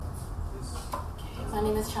My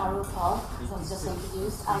name is Charu, Uppal, as I was just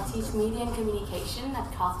introduced. I teach media and communication at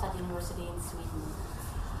Karlstad University in Sweden.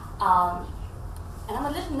 And I'm a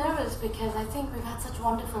little nervous because I think we've had such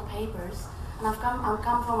wonderful papers, and I'm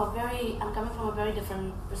coming from a very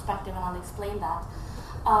different perspective, and I'll explain that.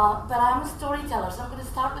 But I'm a storyteller, so I'm going to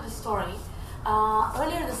start with a story.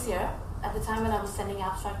 Earlier this year, at the time when I was sending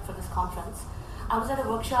abstract for this conference, I was at a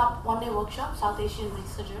workshop, one-day workshop, South Asian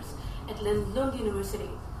researchers at Lund University.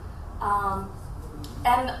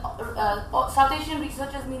 South Asian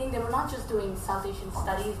researchers, meaning they were not just doing South Asian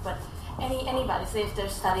studies, but anybody. Say if they're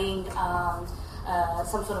studying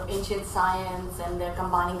some sort of ancient science and they're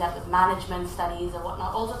combining that with management studies or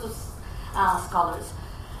whatnot, all sorts of scholars.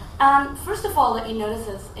 And first of all, what you notice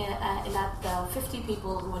is in that 50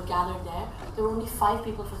 people who were gathered there were only 5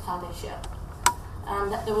 people from South Asia.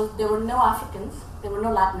 And there were no Africans, there were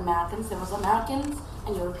no Latin Americans, there was Americans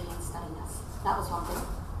and Europeans studying us. That was one thing.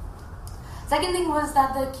 Second thing was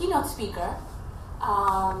that the keynote speaker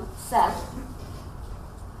said,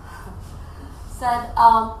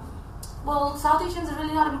 well, South Asians are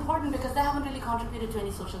really not important because they haven't really contributed to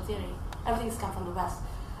any social theory. Everything's come from the West.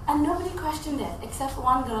 And nobody questioned it, except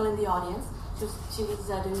one girl in the audience. She was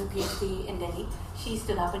doing a PhD in Delhi. She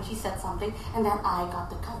stood up and she said something, and then I got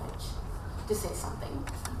the courage to say something.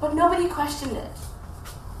 But nobody questioned it.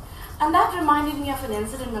 And that reminded me of an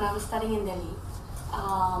incident when I was studying in Delhi,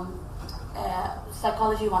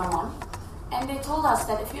 Psychology 101. And they told us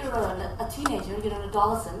that if you're a teenager, you're an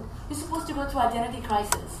adolescent, you're supposed to go through identity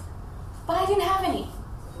crisis. But I didn't have any.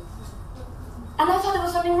 And I thought there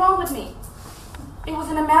was something wrong with me. It was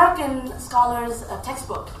an American scholar's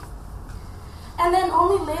textbook. And then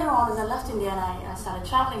only later on, as I left India and I started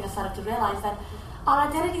traveling, I started to realize that our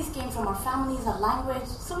identities came from our families, our language,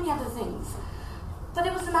 so many other things. But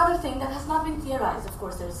it was another thing that has not been theorized. Of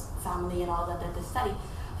course, there's family and all that they study,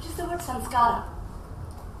 which is the word sanskara.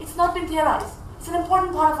 It's not been theorized. It's an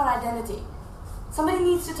important part of our identity. Somebody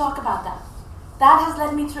needs to talk about that. That has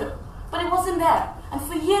led me through. But it wasn't there. And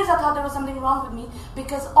for years I thought there was something wrong with me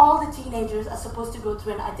because all the teenagers are supposed to go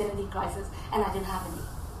through an identity crisis and I didn't have any.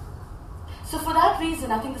 So for that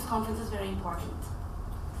reason, I think this conference is very important.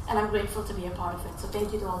 And I'm grateful to be a part of it. So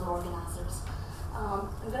thank you to all the organizers. I'm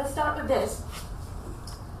going to start with this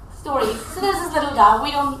story. So there's this little guy.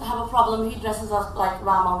 We don't have a problem. He dresses up like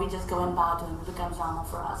Rama. We just go and bow to him. He becomes Rama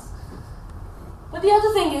for us. But the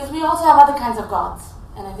other thing is we also have other kinds of gods.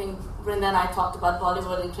 And I think Brinda and I talked about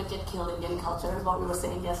Bollywood and cricket kill Indian culture, is what we were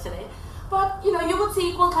saying yesterday. But, you would see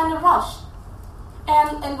equal kind of rush.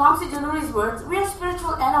 And in Vamsi Jaluri's words, we are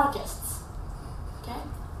spiritual anarchists. Okay?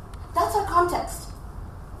 That's our context.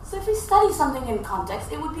 So if we study something in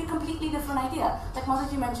context, it would be a completely different idea. Like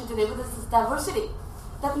Mataji mentioned today, with this diversity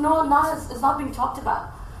that is not being talked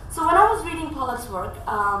about. So when I was reading Pollock's work,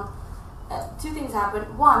 2 things happened.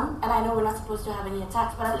 One, and I know we're not supposed to have any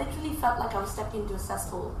attacks, but I literally felt like I was stepping into a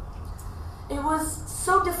cesspool. It was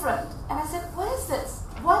so different. And I said, what is this?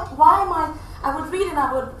 Why am I would read and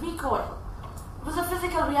I would recoil. It was a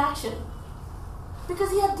physical reaction.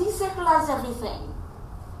 Because he had desacralized everything.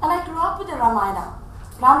 And I grew up with the Ramayana.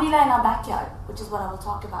 Ramlila in our backyard, which is what I will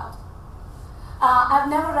talk about. I've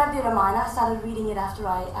never read the Ramayana. I started reading it after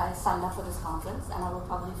I signed up for this conference, and I will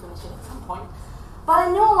probably finish it at some point. But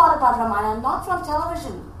I know a lot about Ramayana, not from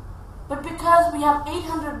television, but because we have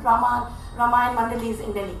 800 Ramayana Mandalis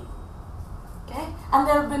in Delhi. Okay? And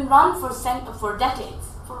they've been run for decades,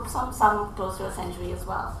 for some close to a century as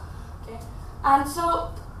well. Okay? And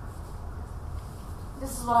so,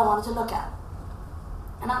 this is what I wanted to look at.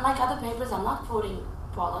 And unlike other papers, I'm not quoting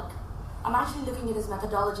Pollock. I'm actually looking at his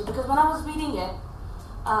methodology, because when I was reading it,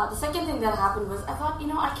 the second thing that happened was I thought,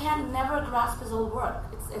 I can't never grasp his whole work.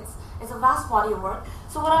 It's a vast body of work.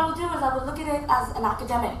 So what I will do is I will look at it as an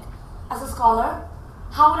academic, as a scholar.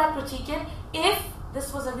 How would I critique it if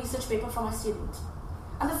this was a research paper for my student?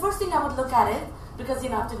 And the first thing I would look at it, because I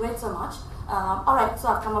have to grade so much, all right, so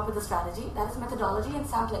I've come up with a strategy. That is methodology and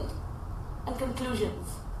sampling and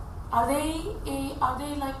conclusions. Are they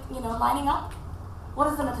lining up? What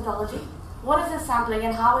is the methodology? What is his sampling,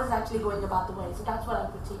 and how is it actually going about the way? So that's what I'm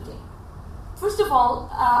critiquing. First of all,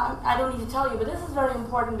 I don't need to tell you, but this is very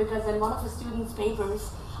important because in one of his students'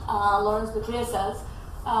 papers, Lawrence Becrea says,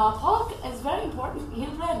 Pollock is very important.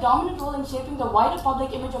 He'll play a dominant role in shaping the wider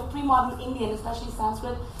public image of pre-modern Indian, especially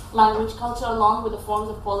Sanskrit language, culture, along with the forms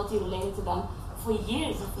of polity related to them for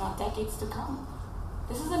years, if not decades to come.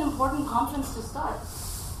 This is an important conference to start.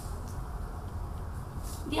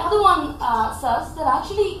 The other one says that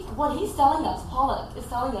actually what he's telling us, Pollock is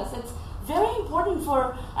telling us, it's very important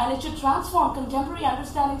and it should transform contemporary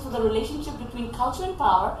understandings of the relationship between culture and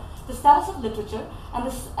power the status of literature, and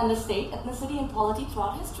the state, ethnicity, and polity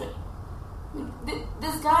throughout history.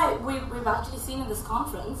 This guy we've actually seen in this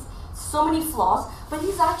conference, so many flaws, but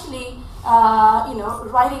he's actually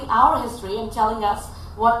writing our history and telling us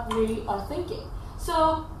what we are thinking.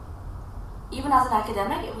 So even as an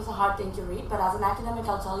academic, it was a hard thing to read, but as an academic,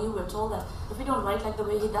 I'll tell you, we're told that if we don't write like the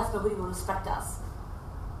way he does, nobody will respect us.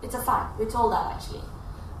 It's a fact. We're told that, actually,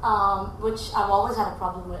 which I've always had a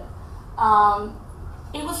problem with.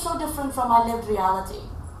 It was so different from my lived reality.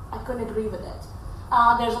 I couldn't agree with it.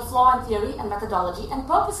 There's a flaw in theory and methodology and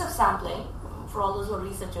purposive sampling, for all those who are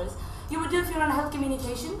researchers. You would do if you're in health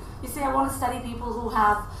communication, you say, I want to study people who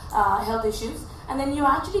have health issues, and then you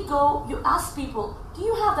actually go, you ask people, do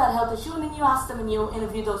you have that health issue? And then you ask them and you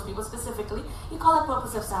interview those people specifically. You call it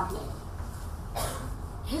purposive sampling.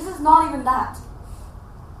 His is not even that.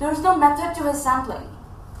 There is no method to his sampling.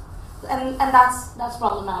 And that's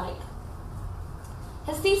problematic.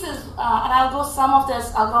 His thesis, and I'll go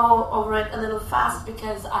over it a little fast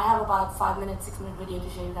because I have about 5-minute, 6-minute video to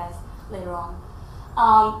show you guys later on.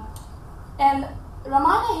 And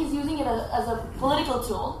Ramayana, he's using it as a political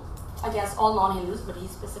tool against all non-Hindus, but he's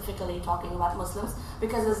specifically talking about Muslims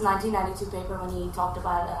because his 1992 paper when he talked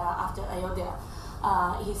about after Ayodhya,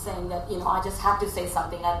 he's saying that, I just have to say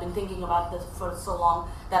something. I've been thinking about this for so long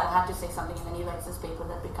that I have to say something, and then he writes this paper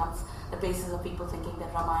that becomes the basis of people thinking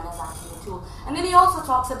that Ramayana is actually a tool. And then he also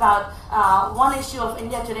talks about one issue of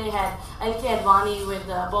India Today had L.K. Advani with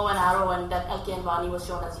bow and arrow, and that L.K. Advani was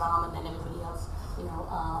shown as Ram, and then everybody else,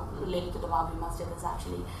 related to the Babri Masjid is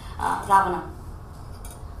actually Ravana.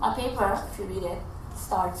 My paper, if you read it,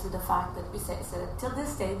 starts with the fact that we say that till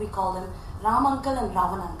this day we call them Ram Uncle and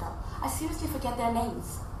Ravan Uncle. I seriously forget their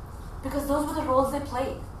names because those were the roles they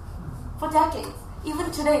played for decades.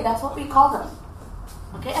 Even today, that's what we call them.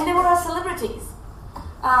 Okay, and they were our celebrities.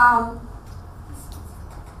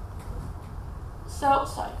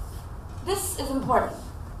 Sorry. This is important.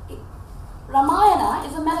 Ramayana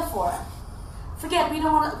is a metaphor. Forget,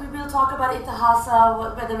 we'll talk about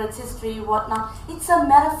itihasa, whether it's history, whatnot. It's a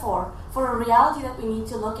metaphor for a reality that we need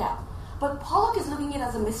to look at. But Pollock is looking at it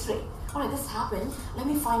as a mystery. All right, this happened. Let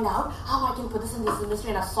me find out how I can put this in this mystery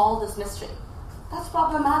and I've solved this mystery. That's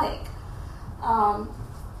problematic.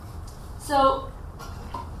 So,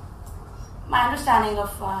 my understanding of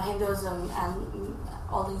Hinduism and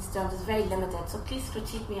all these terms is very limited, so please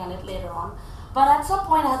critique me on it later on. But at some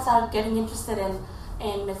point I had started getting interested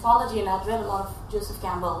in mythology, and I'd read a lot of Joseph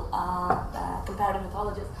Campbell, comparative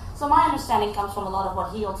mythologists. So my understanding comes from a lot of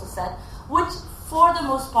what he also said, which for the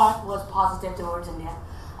most part was positive towards India.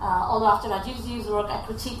 Although after Rajivji's work, I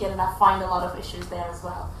critique it and I find a lot of issues there as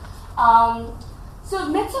well. So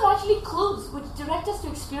myths are actually clues which direct us to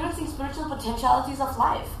experiencing spiritual potentialities of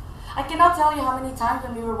life. I cannot tell you how many times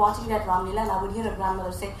when we were watching that Ram Leela, and I would hear a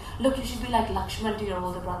grandmother say, look, you should be like Lakshman to your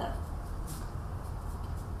older brother.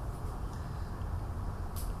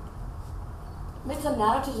 Myths are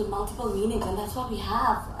narratives with multiple meanings, and that's why we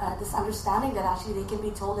have this understanding that actually they can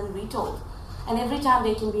be told and retold. And every time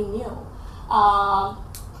they can be new.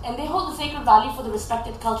 And they hold the sacred value for the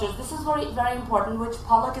respected cultures. This is very, very important, which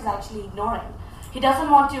Pollock is actually ignoring. He doesn't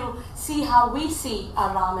want to see how we see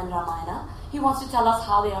our Ram and Ramayana. He wants to tell us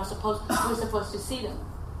how we're supposed to see them.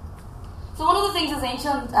 So one of the things is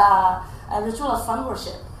ancient ritual of sun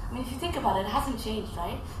worship. I mean, if you think about it, it hasn't changed,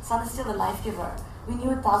 right? Sun is still the life giver. We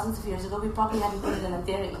knew it thousands of years ago. We probably hadn't put it in a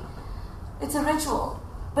theory. It's a ritual,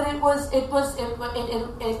 but it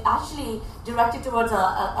actually directed towards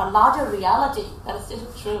a larger reality that is still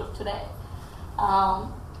true today.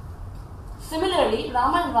 Similarly,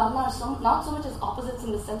 Rama and Ravana are not so much as opposites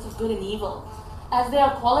in the sense of good and evil, as they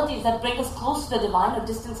are qualities that bring us close to the divine or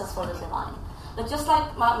distance us from the divine. But just like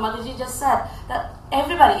Mataji just said, that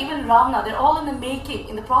everybody, even Ravana, they're all in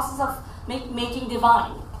the process of making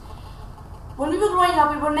divine. When we were growing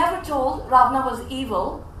up, we were never told Ravana was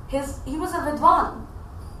evil. He was a Vidwan.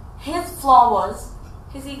 His flaw was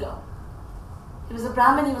his ego. He was a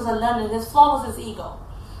Brahmin, he was a learned. His flaw was his ego.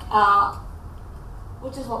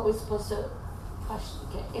 Which is what we're supposed to question.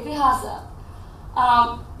 Okay, Itihasa.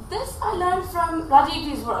 This I learned from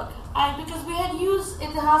Rajivji's work. Because we had used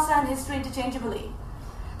Itihasa and history interchangeably.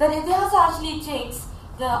 That Itihasa actually takes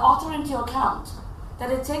the author into account. That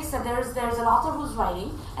it takes that there's an author who's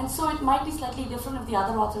writing, and so it might be slightly different if the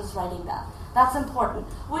other author is writing that. That's important.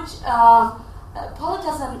 Which Pollock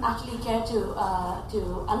doesn't actually care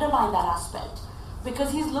to underline that aspect,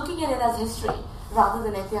 because he's looking at it as history rather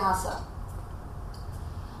than Itihasa.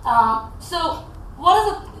 So,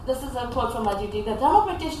 this is a quote from Rajivji. The Dharma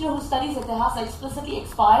practitioner who studies Itihasa explicitly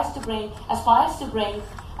aspires to bring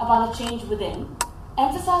about a change within,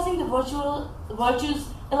 emphasizing the virtues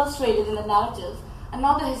illustrated in the narrative, and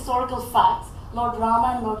not the historical facts. Lord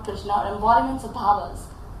Rama and Lord Krishna are embodiments of bhavas,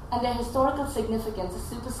 and their historical significance is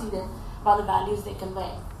superseded by the values they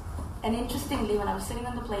convey. And interestingly, when I was sitting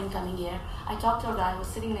on the plane coming here, I talked to a guy who was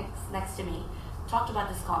sitting next to me, talked about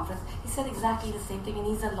this conference. He said exactly the same thing, and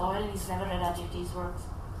he's a lawyer and he's never read Ajiti's works.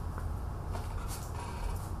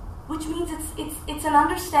 Which means it's an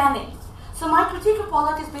understanding. So my critique of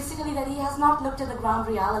Pollock is basically that he has not looked at the ground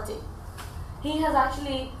reality. He has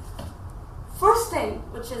actually, first thing,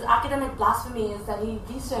 which is academic blasphemy, is that he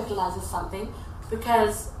decircularizes something,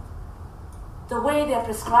 because the way they're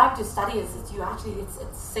prescribed to study is that you actually,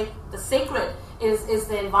 the sacred is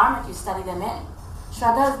the environment you study them in.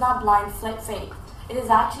 Shraddha is not blind faith. It is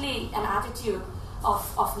actually an attitude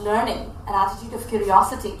of learning, an attitude of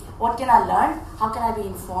curiosity. What can I learn? How can I be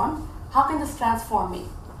informed? How can this transform me?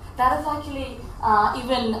 That is actually,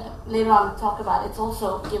 even later on we'll talk about, it's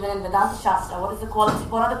also given in Vedanta Shastra. What are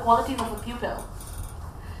the qualities of a pupil?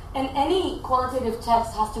 And any qualitative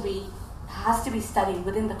text has to be studied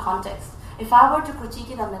within the context. If I were to critique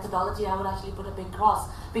it on methodology, I would actually put a big cross,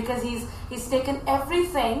 because he's taken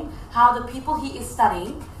everything, how the people he is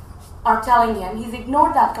studying are telling him. He's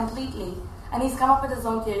ignored that completely, and he's come up with his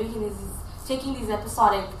own theory. He's taking these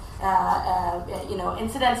episodic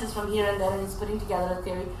incidences from here and there, and he's putting together a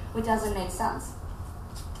theory which doesn't make sense.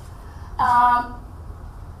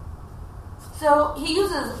 So he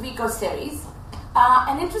uses Vico's theories,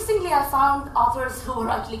 and interestingly, I found authors who were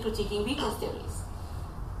actually critiquing Vico's theories.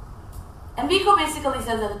 And Vico basically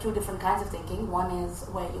says there are two different kinds of thinking. One is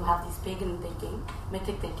where you have this pagan thinking,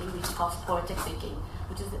 mythic thinking, which he calls poetic thinking,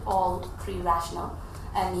 which is all pre-rational.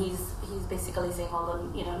 And he's basically saying all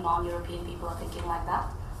the non-European people are thinking like that.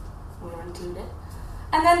 We're included.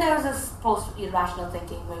 And then there's this post-irrational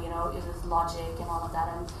thinking where it is logic and all of that,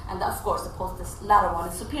 and of course this latter one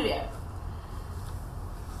is superior.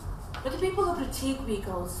 But the people who critique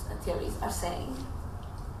Vico's theories are saying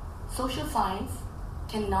social science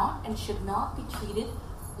cannot and should not be treated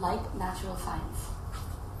like natural science.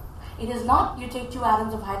 It is not you take two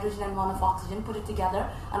atoms of hydrogen and one of oxygen, put it together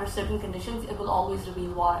under certain conditions, it will always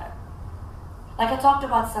reveal water. Like I talked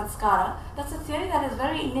about sanskara, that's a theory that is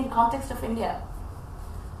very Indian context of India.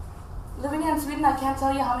 Living in Sweden, I can't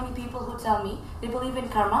tell you how many people who tell me they believe in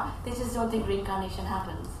karma, they just don't think reincarnation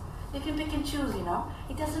happens. They can pick and choose,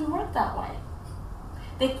 It doesn't work that way.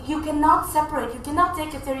 You cannot separate, you cannot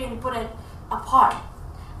take a theory and put it apart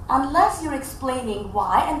unless you're explaining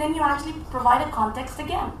why, and then you actually provide a context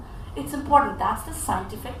again. It's important. That's the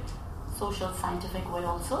scientific, social scientific way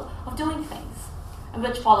also of doing things, and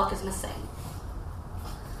which Pollock is missing.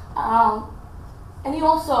 And he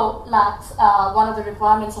also lacks one of the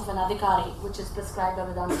requirements of an adhikari, which is prescribed by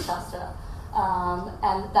Vedanta Shastra,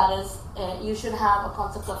 and that is you should have a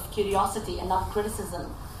concept of curiosity and not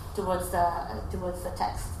criticism towards the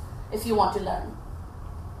text if you want to learn.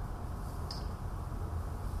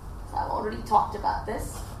 So I've already talked about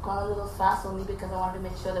this. Gone a little fast only because I wanted to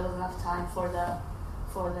make sure there was enough time for the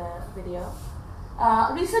video.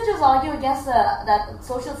 Researchers argue against that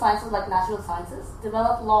social sciences, like natural sciences,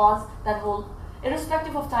 develop laws that hold,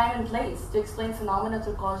 irrespective of time and place, to explain phenomena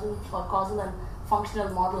through causal and functional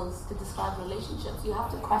models to describe relationships. You have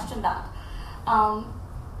to question that.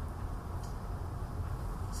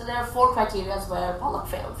 So there are 4 criteria where Pollock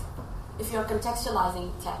failed. If you're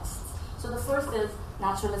contextualizing texts. So the first is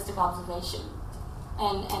naturalistic observation.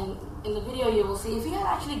 And in the video you will see, if he had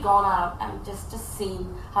actually gone out and just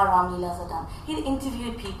seen how Ram Leelas are done, he'd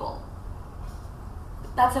interviewed people.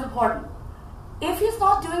 That's important. If he's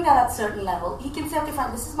not doing that at a certain level, he can say, okay,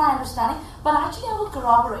 fine, this is my understanding, but actually I will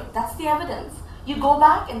corroborate. That's the evidence. You go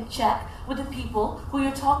back and check with the people who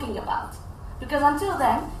you're talking about. Because until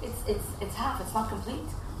then, it's half, it's not complete.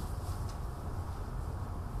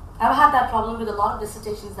 I've had that problem with a lot of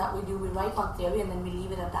dissertations that we do. We write on theory and then we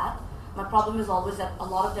leave it at that. My problem is always that a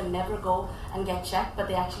lot of them never go and get checked, but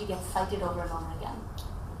they actually get cited over and over again.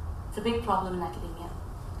 It's a big problem in academia.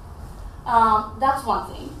 That's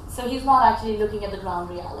one thing. So he's not actually looking at the ground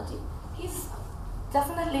reality. He's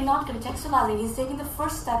definitely not contextualizing. He's taking the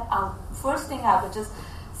first thing out, which is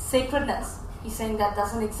sacredness. He's saying that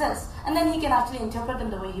doesn't exist. And then he can actually interpret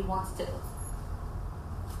them the way he wants to.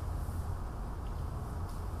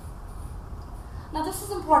 Now this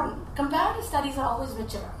is important. Comparative studies are always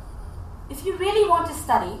richer. If you really want to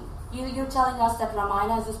study, you're telling us that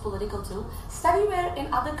Ramayana is this political tool, study where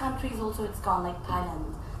in other countries also it's gone, like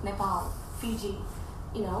Thailand, Nepal, Fiji,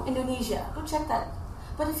 Indonesia. Go check that.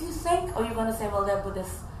 But if you think, you're going to say, well, they're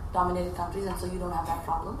Buddhist-dominated countries and so you don't have that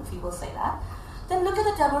problem, if you will say that, then look at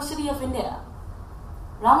the diversity of India.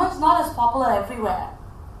 Rama is not as popular everywhere,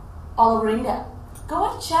 all over India. Go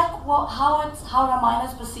and check how Ramayana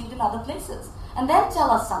is perceived in other places, and then tell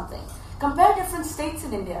us something. Compare different states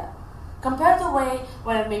in India. Compare the way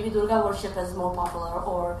where maybe Durga worship is more popular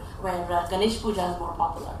or where Ganesh Puja is more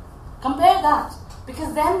popular. Compare that,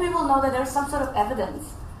 because then we will know that there is some sort of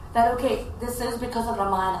evidence that, okay, this is because of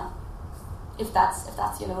Ramayana, if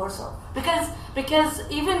that's universal. Because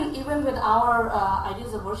even with our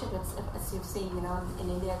ideas of worship, it's, as you've seen, in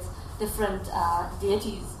India, it's different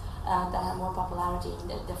deities that have more popularity in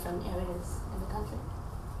different areas in the country.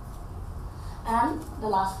 And the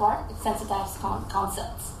last part, it sensitizes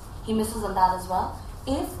concepts. He misses on that as well.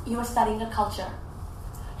 If you are studying a culture,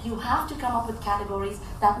 you have to come up with categories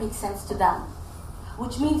that make sense to them,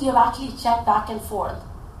 which means you have actually checked back and forth,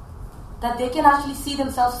 that they can actually see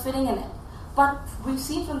themselves fitting in it. But we've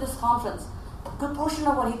seen from this conference, a good portion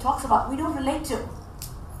of what he talks about, we don't relate to.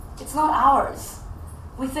 It's not ours.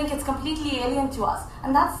 We think it's completely alien to us.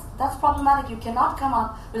 And that's problematic. You cannot come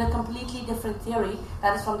up with a completely different theory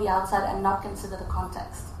that is from the outside and not consider the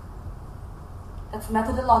context. That's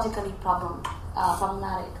methodologically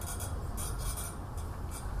problematic.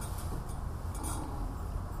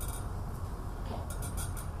 Okay.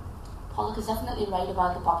 Pollock is definitely right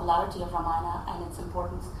about the popularity of Ramayana and its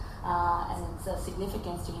importance and its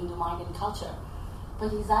significance to Hindu mind and culture.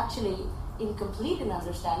 But he's actually incomplete in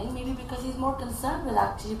understanding, maybe because he's more concerned with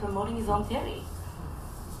actually promoting his own theory.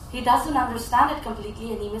 He doesn't understand it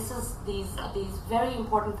completely, and he misses these very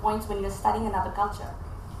important points when you're studying another culture.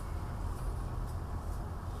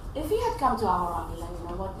 If he had come to our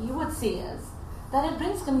Ramlila, what you would see is that it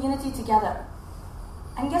brings community together.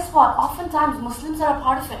 And guess what? Oftentimes Muslims are a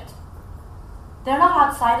part of it. They're not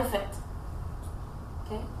outside of it.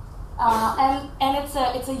 Okay? And it's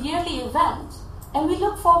a yearly event. And we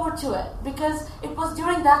look forward to it because it was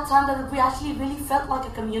during that time that we actually really felt like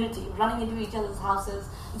a community, running into each other's houses,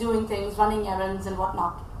 doing things, running errands and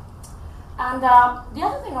whatnot. And the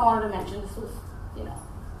other thing I wanted to mention, this was,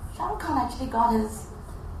 Charu Khan actually got his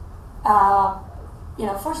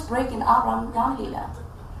first break in our Ramlila.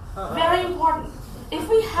 Very important. If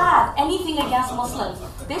we had anything against Muslims,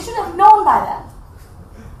 they should have known by then.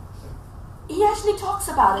 He actually talks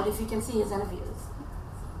about it if you can see his interviews.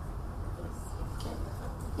 Okay.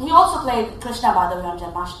 He also played Krishna by the way on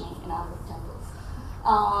Janmashtami in other temples.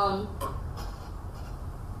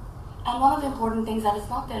 And one of the important things that is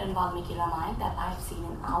not there in Valmiki Ramayana that I've seen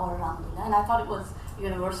in our Ramlila, and I thought it was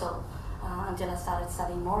universal until I started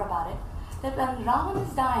studying more about it, that when Ravan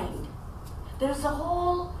is dying, there's a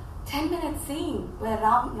whole 10-minute scene where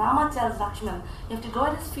Rama tells Lakshman, you have to go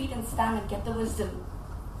at his feet and stand and get the wisdom.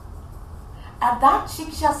 At that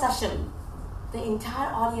Shiksha session, the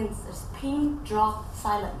entire audience is pin drop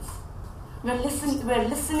silence. We're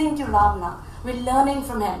listening to Ravana. We're learning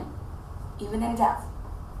from him, even in death.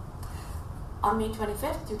 On May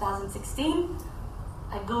 25th, 2016,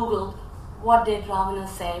 I googled, what did Ravana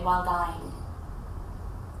say while dying?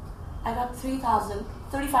 I got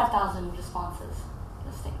 35,000 responses,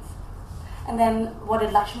 listings. And then what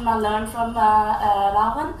did Lakshmana learn from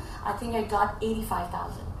Ravan? I think I got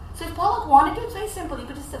 85,000. So if Pollock wanted to, it's very simple. He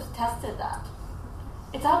could just have tested that.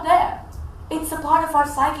 It's out there. It's a part of our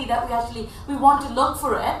psyche that we want to look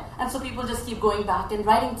for it, and so people just keep going back and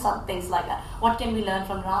writing some things like that. What can we learn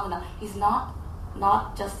from Ravana? He's not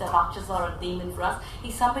just a Rakshasa or a demon for us.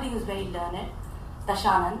 He's somebody who's very learned,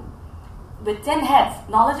 Dashanan, with 10 heads,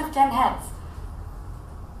 knowledge of 10 heads.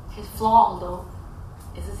 His flaw, although,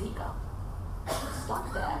 is his ego.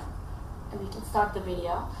 Stop there, and we can start the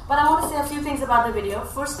video. But I want to say a few things about the video.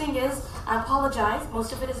 First thing is, I apologize.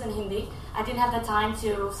 Most of it is in Hindi. I didn't have the time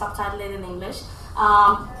to subtitle it in English.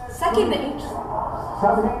 Second thing,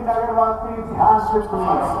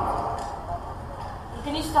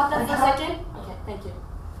 can you stop that for a second? Okay, thank you.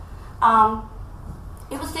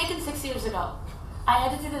 It was taken 6 years ago. I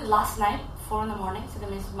edited it last night, 4 a.m, so there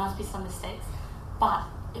must be some mistakes. But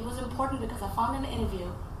it was important because I found an interview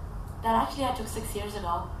that actually I took 6 years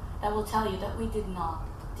ago that will tell you that we did not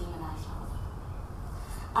demonize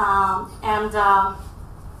Ravana.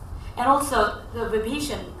 And also the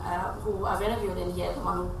Vibhishan, who I've interviewed in here, the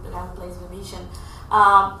guy who plays Vibhishan,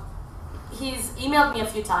 he's emailed me a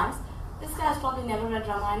few times. This guy has probably never read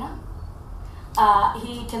Ramayana.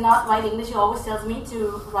 He cannot write English. He always tells me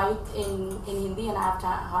to write in Hindi, and I have a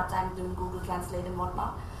hard time doing Google Translate and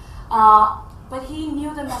whatnot. But he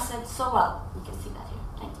knew the message so well. You can see that here.